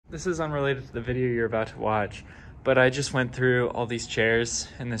This is unrelated to the video you're about to watch, but I just went through all these chairs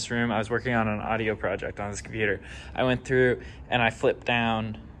in this room. I was working on an audio project on this computer. I went through and I flipped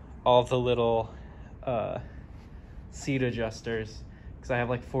down all the little seat adjusters because I have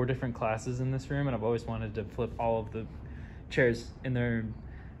like 4 different classes in this room, and I've always wanted to flip all of the chairs in there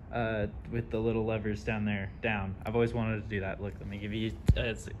with the little levers down there down. I've always wanted to do that. Look, let me give you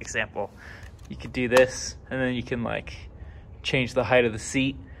an example. You could do this, and then you can like change the height of the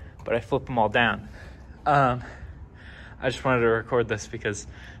seat, but I flip them all down. I just wanted to record this because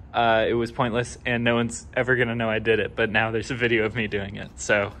it was pointless and no one's ever gonna know I did it, but now there's a video of me doing it,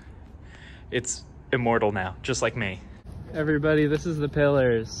 so it's immortal now, just like me. Everybody, this is the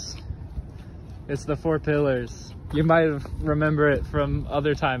pillars. It's the 4 pillars. You might remember it from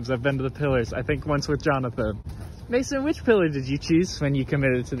other times I've been to the pillars, I think once with Jonathan. Mason, which pillar did you choose when you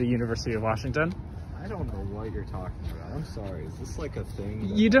committed to the University of Washington? I don't know what you're talking about. I'm sorry. Is this like a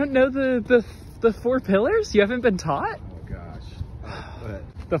thing? You don't know the 4 pillars? You haven't been taught? Oh gosh.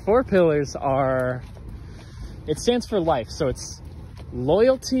 The 4 pillars are, it stands for life. So it's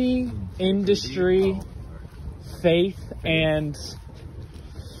loyalty, industry, faith, and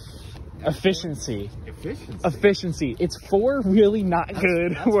efficiency. Efficiency. It's 4 really not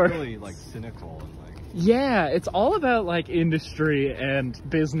good words. Really like cynical and like. Yeah, it's all about like industry and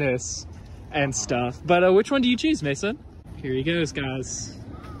business and stuff. But which one do you choose, Mason? Here he goes, guys.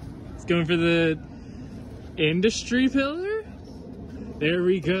 He's going for the industry pillar. There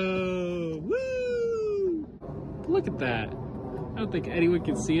we go. Woo! Look at that. I don't think anyone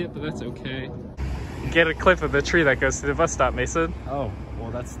can see it, but that's okay. Get a clip of the tree that goes to the bus stop, Mason. Oh,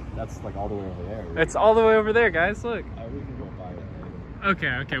 well that's like all the way over there. It's all the way over there, guys. Look. We can go by it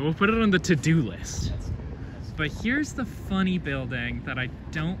later. Okay, we'll put it on the to-do list. But here's the funny building that I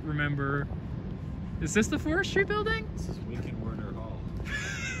don't remember. Is this the forestry building? This is Winkin Werner Hall.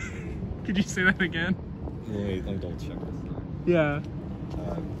 Could you say that again? Wait, let me double check this time. Yeah.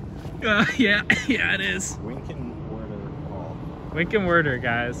 Yeah, it is. Winkin Werner Hall. Winkin Werner,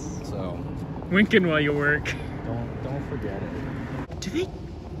 guys. So. Winkin while you work. Don't forget it. Do they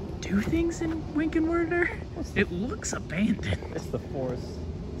do things in Winkin Werner? It looks abandoned. It's the Forest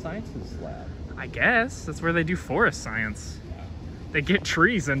Sciences Lab. I guess that's where they do forest science. Yeah. They get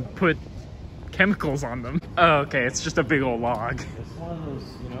trees and put chemicals on them. Oh, okay, it's just a big old log. It's one of those,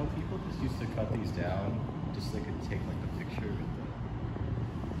 you know, people just used to cut these down just so they could take like a picture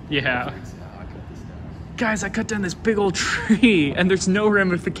with the... Yeah. I'll cut this down. Guys, I cut down this big old tree and there's no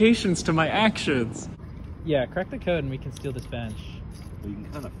ramifications to my actions. Yeah, crack the code and we can steal this bench. Well, you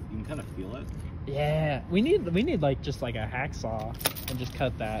can kind of feel it. Yeah, we need like just like a hacksaw and just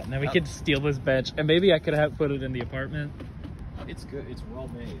cut that, and then we could steal this bench, and maybe I could have put it in the apartment. It's good. It's well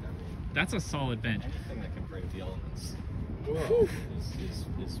made. I mean, that's a solid bench. Anything that can break the elements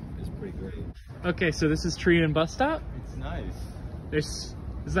is pretty great. Okay, so this is tree and bus stop. It's nice.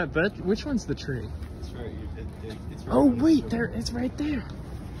 Is that bench? Which one's the tree? It's right. It's right. Oh wait, it's right there.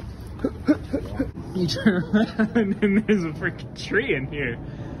 You turn around and there's a freaking tree in here.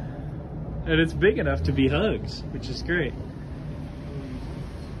 And it's big enough to be hugged, which is great.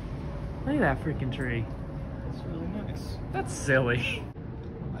 Look at that freaking tree. That's really nice. That's silly.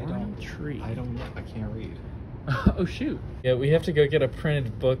 I don't know. I can't read. Oh shoot. Yeah, we have to go get a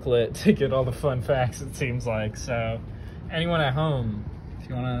printed booklet to get all the fun facts, it seems like. So anyone at home, if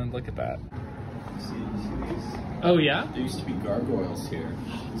you want to look at that. See these? Oh yeah? There used to be gargoyles here.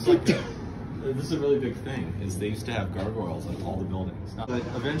 It's like this is a really big thing, is they used to have gargoyles in all the buildings. But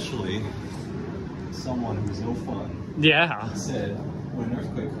eventually, someone who was no fun said, when an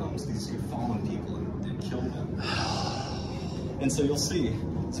earthquake comes, these could fall on people and kill them. And so you'll see,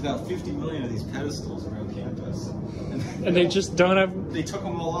 it's about 50 million of these pedestals around campus. And they just don't have... They took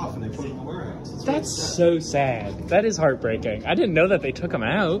them all off and they put them in the warehouse. That's so sad. That is heartbreaking. I didn't know that they took them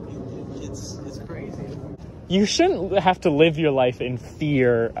out. It's crazy. You shouldn't have to live your life in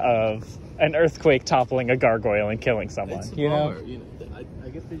fear of an earthquake toppling a gargoyle and killing someone. You know? I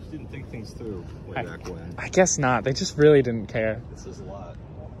guess they just didn't think things through way back when. I guess not. They just really didn't care. This is a lot.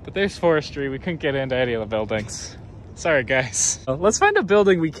 But there's forestry. We couldn't get into any of the buildings. Sorry, guys. Let's find a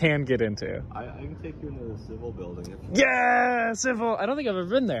building we can get into. I can take you into the civil building. Yeah, civil. I don't think I've ever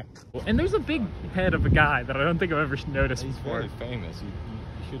been there. And there's a big head of a guy that I don't think I've ever noticed before. He's very famous. You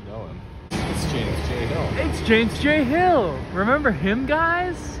should know him. It's James J. Hill. It's James J. Hill. Remember him,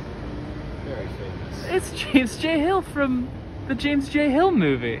 guys? Very famous. It's James J. Hill from the James J. Hill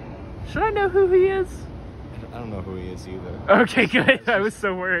movie. Should I know who he is? I don't know who he is either. Okay, good. I was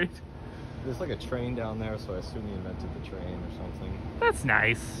so worried. There's like a train down there, so I assume he invented the train or something. That's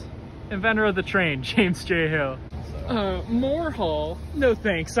nice. Inventor of the train, James J. Hill. More Hall? No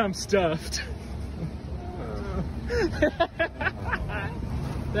thanks, I'm stuffed.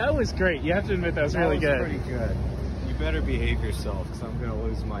 That was great. You have to admit that was really good. Pretty good. You better behave yourself, because I'm going to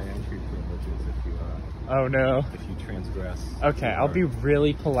lose my entry privileges if you oh no. if you transgress. Okay, I'll be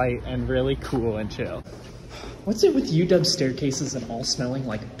really polite and really cool and chill. What's it with UW staircases and all smelling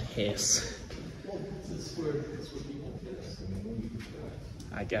like piss? Well, it's where people piss.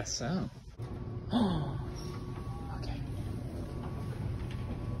 I guess so. Okay.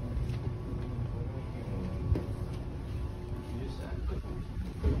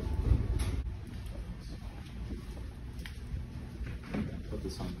 Put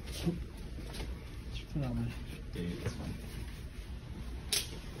this on. Put it on my... Yeah, that's fine.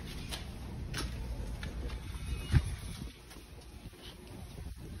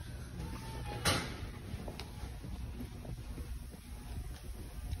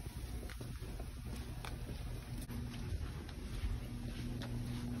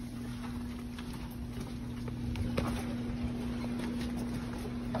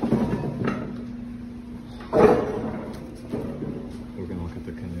 We're gonna look at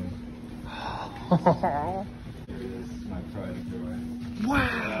the canoe. Here it is, my pride and joy.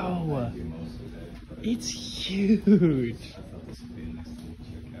 Wow! It's huge! I thought this would be a nice thing to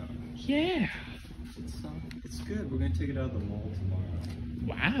check out. Yeah! It's good. We're gonna take it out of the mold tomorrow.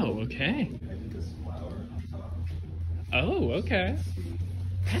 Wow, okay. I did this flower on top. Oh, okay.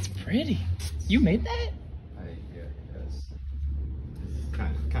 That's pretty. You made that? Yeah, because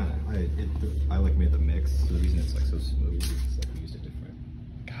I like made the mix. So the reason it's like so smooth is like we used a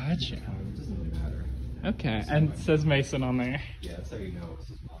different. Gotcha. It doesn't really matter. Okay, and it says Mason on there. Yeah, that's how you know this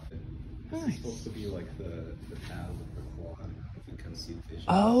is mine. This is supposed to be like the path of the quad. If you can see the vision.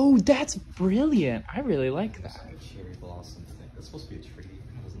 Oh, that's brilliant. I really like There's that. like a cherry blossom thing. That's supposed to be a tree.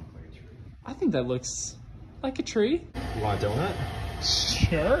 It doesn't look like a tree. I think that looks like a tree. You want a donut?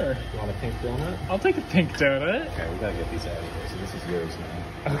 Sure. You want a pink donut? I'll take a pink donut. Okay, we gotta get these out of here. So this is yours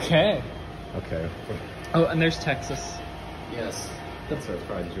now. Okay. Okay. Oh, and there's Texas. Yes. That's our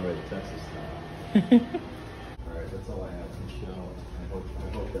pride and joy of Texas now. Alright, that's all I have to show.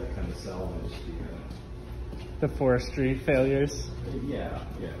 I hope that kind of salvaged The forestry failures. yeah.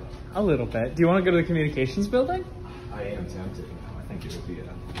 A little bit. Do you want to go to the communications building? I am tempted now. I think it would be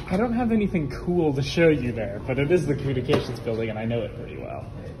I don't have anything cool to show you there, but it is the communications building and I know it pretty well.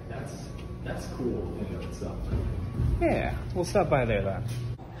 hey, that's cool in and of itself. Yeah, we'll stop by there then.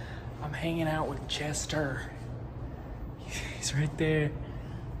 I'm hanging out with Chester. He's right there.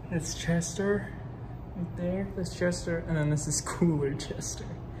 That's Chester. Right there. That's Chester. And then this is Cooler Chester.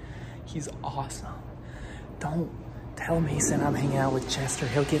 He's awesome. Don't tell Mason I'm hanging out with Chester.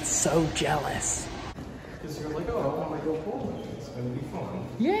 He'll get so jealous. Because you're like, oh, I want to go bowling. It's going to be fun.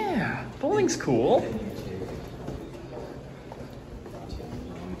 Yeah, bowling's cool.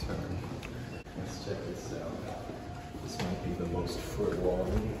 Wrong turn. Let's check this out. This might be the most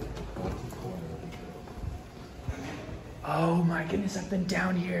forlorn haunted corner. Oh my goodness, I've been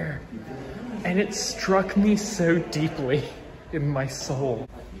down here. And it struck me so deeply in my soul.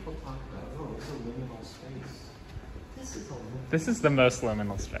 People talk about, oh, it's a liminal space. This is the most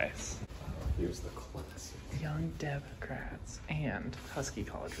liminal space. Here's the classic. Young Democrats and Husky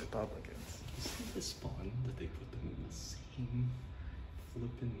College Republicans. Isn't this fun that they put them in the same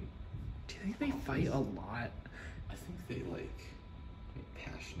flippin'... Do you think they fight a lot? I think they like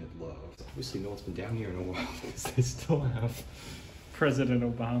passionate love. Obviously no one's been down here in a while because they still have President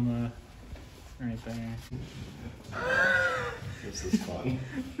Obama right there. This is fun.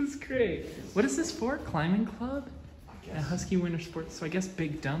 This is great. What is this for? Climbing club? I A guess. Husky winter sports. So I guess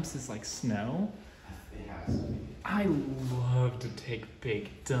big dumps is like snow. It has to be. I love to take big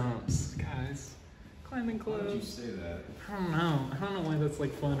dumps, guys. Climbing Why club. would you say that? I don't know. I don't know why that's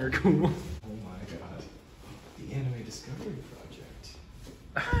like fun or cool. Oh my god. The Anime Discovery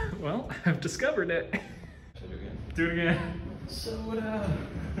Project. Well, I've discovered it. Should I do it again? Do it again. Soda!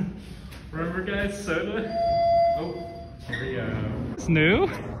 Remember, guys, soda? Oh, here we go. It's new?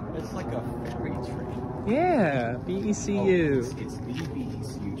 It's like a fairy tree. Yeah, BECU. It's the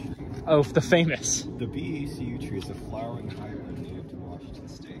BECU tree. Oh, the famous. The BECU tree is a flowering hybrid native to Washington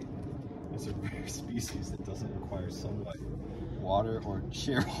State. It's a rare species that doesn't require sunlight, water, or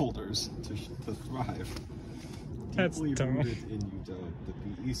shareholders to thrive. That's Deeply dumb. rooted in UW, the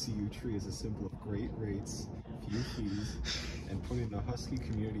BECU tree is a symbol of great rates, few fees, and putting the Husky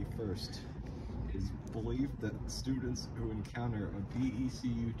community first. It is believed that students who encounter a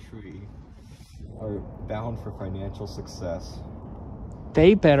BECU tree are bound for financial success.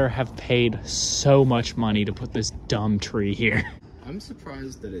 They better have paid so much money to put this dumb tree here. I'm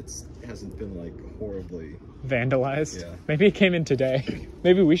surprised that it hasn't been like horribly vandalized. Yeah. Maybe it came in today.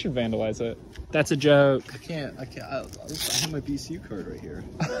 Maybe we should vandalize it. That's a joke. I can't. I have my BCU card right here.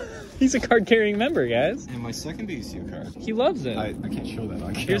 He's a card carrying member, guys. And my second BCU card. He loves it. I can't show that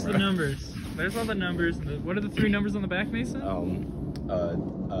on camera. Here's the numbers. There's all the numbers. What are the 3 numbers on the back, Mason?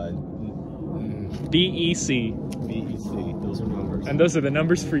 BEC. BEC. Those are numbers. And those are the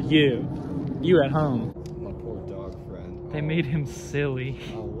numbers for you. You at home. My poor dog friend. They made him silly.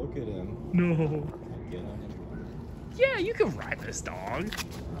 Oh, look at him. No. Get on him. Yeah, you can ride this dog.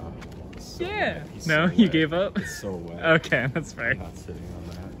 So Yeah. He's No, so you wet. gave up? It's so wet. Okay, that's fair. I'm not sitting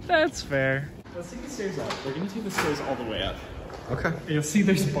on that. That's fair. Let's take the stairs up. We're gonna take the stairs all the way up. Okay. You'll see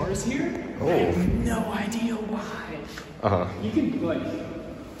there's bars here. Oh. I have no idea why. You can like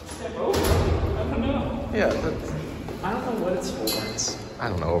step over. I don't know. Yeah. I don't know what it's for. I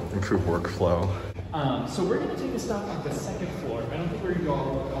don't know. Improve workflow. So we're gonna take a stop on the 2nd floor. I don't think we're gonna go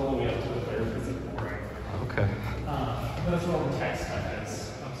all the way up to the 3rd because it's boring. Okay. That's where all the tech stuff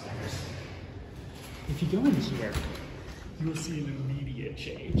is upstairs. If you go in here, you will see an immediate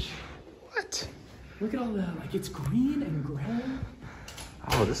change. What? Look at all the, like, it's green and gray.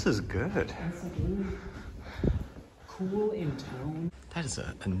 Oh, this is good. It's like really cool in tone. That is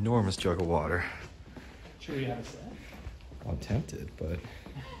an enormous jug of water. Show you how to set. I'm tempted, but...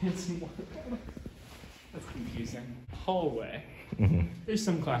 It's more. That's confusing. Hallway. Mm-hmm. There's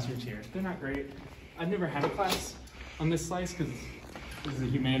some classrooms here. They're not great. I've never had a class on this slice because this is the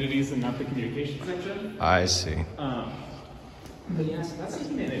humanities and not the communication section. I see. But yeah, so that's the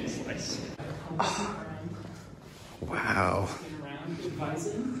humanities slice. Wow. Around,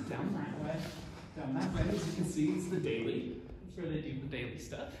 advising, down that way. Down that way, as you can see, it's the daily. That's where they do the daily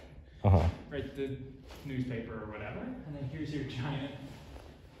stuff. Write the newspaper or whatever. And then here's your giant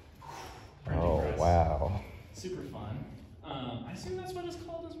printing press. Wow. Super fun. I assume that's what it's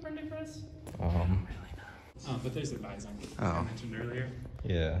called, as printing press? Um, I don't really know. But there's advising, as I mentioned earlier.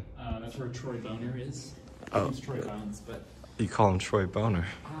 Yeah. That's where Troy Boner is. Oh. It's Troy Bones, but You call him Troy Boner.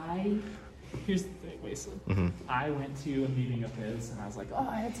 here's the thing, Wasteland. I went to a meeting of his and I was like, oh,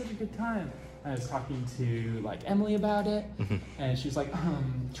 I had such a good time. I was talking to like Emily about it, and she was like,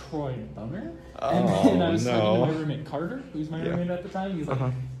 Troy Boner? And then I was talking to my roommate Carter, who's my roommate at the time. He's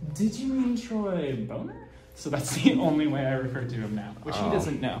like, did you mean Troy Boner? So that's the only way I refer to him now, which he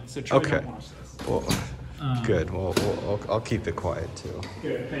doesn't know. So Troy, don't watch this. Well, good. Well, I'll keep it quiet too.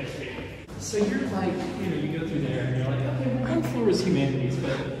 Good, thanks, Kate. So you're like, you go through there and you're like, okay, well, one floor is humanities,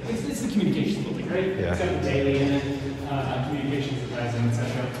 but it's the communications building, right? Yeah. It's got the daily in it, communications, advising,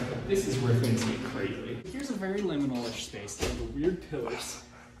 etc. This is where things get crazy. Here's a very liminal-ish space. There are the weird pillars.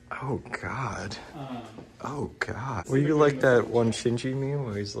 Oh God. Oh God. Were you like that one Shinji meme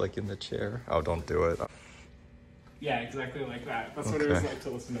where he's like in the chair? Oh, don't do it. Yeah, exactly like that. That's what it was like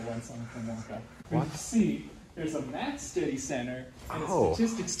to listen to one song from Wonka. What? You see, there's a math study center and a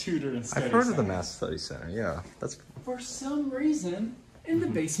statistics tutor and study I've heard center. of the Math Study Center. Yeah, that's. For some reason, in the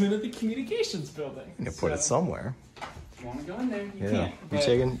basement of the communications building. You can put it somewhere. If you want to go in there, you Yeah.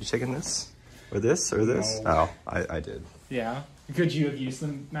 can't. You taking this, or this, or this? No. Oh, I did. Yeah. Could you have used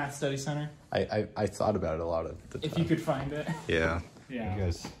the math study center? I thought about it a lot of the time. If you could find it. Yeah. Yeah. You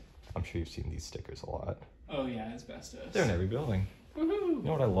guys, I'm sure you've seen these stickers a lot. Oh yeah, asbestos. They're in every building. Woohoo! You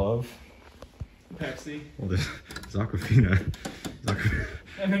know what I love? Pepsi. Well, there's Aquafina.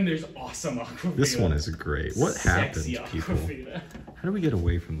 And then there's awesome Aquafina. This one is great. What happens, Sexy people? Aquafina. How do we get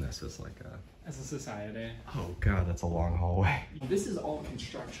away from this as like a... As a society. Oh God, that's a long hallway. This is all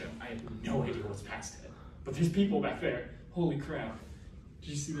construction. I have no idea what's past it. But there's people back there. Holy crap. Did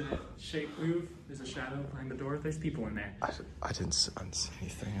you see that shape move? There's a shadow behind the door. There's people in there. I didn't see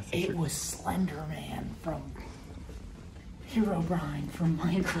anything. I think It was Slender Man from Herobrine from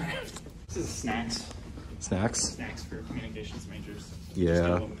Minecraft. This is snacks. Snacks? Snacks for communications majors. Yeah. Just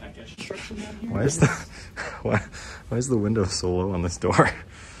a little peckish. Construction down here. Why is the why is the window so low on this door?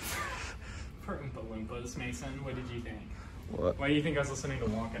 For Oompa Loompas, Mason, what did you think? What? Why do you think I was listening to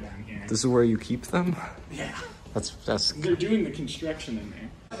Wonka down here? This is where you keep them? Yeah. That's. They're doing the construction in there.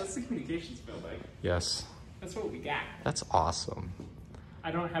 That's the communications building. Yes. That's what we got. That's awesome. I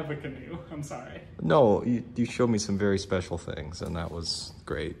don't have a canoe. I'm sorry. No, you showed me some very special things, and that was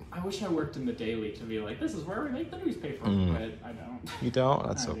great. I wish I worked in the daily to be like, this is where we make the newspaper, but I don't. You don't?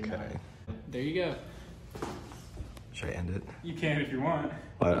 That's I do okay. not. There you go. Should I end it? You can if you want.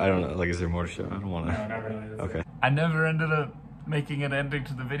 I don't know. Like, is there more to show? I don't want to. No, not really. That's Okay. it. I never ended up making an ending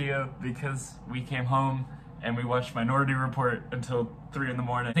to the video because we came home and we watched Minority Report until 3 in the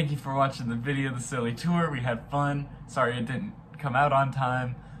morning. Thank you for watching the video, the silly tour. We had fun. Sorry it didn't come out on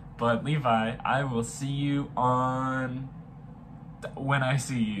time, but Levi, I will see you on when I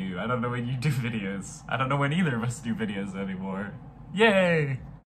see you. I don't know when you do videos. I don't know when either of us do videos anymore. Yay!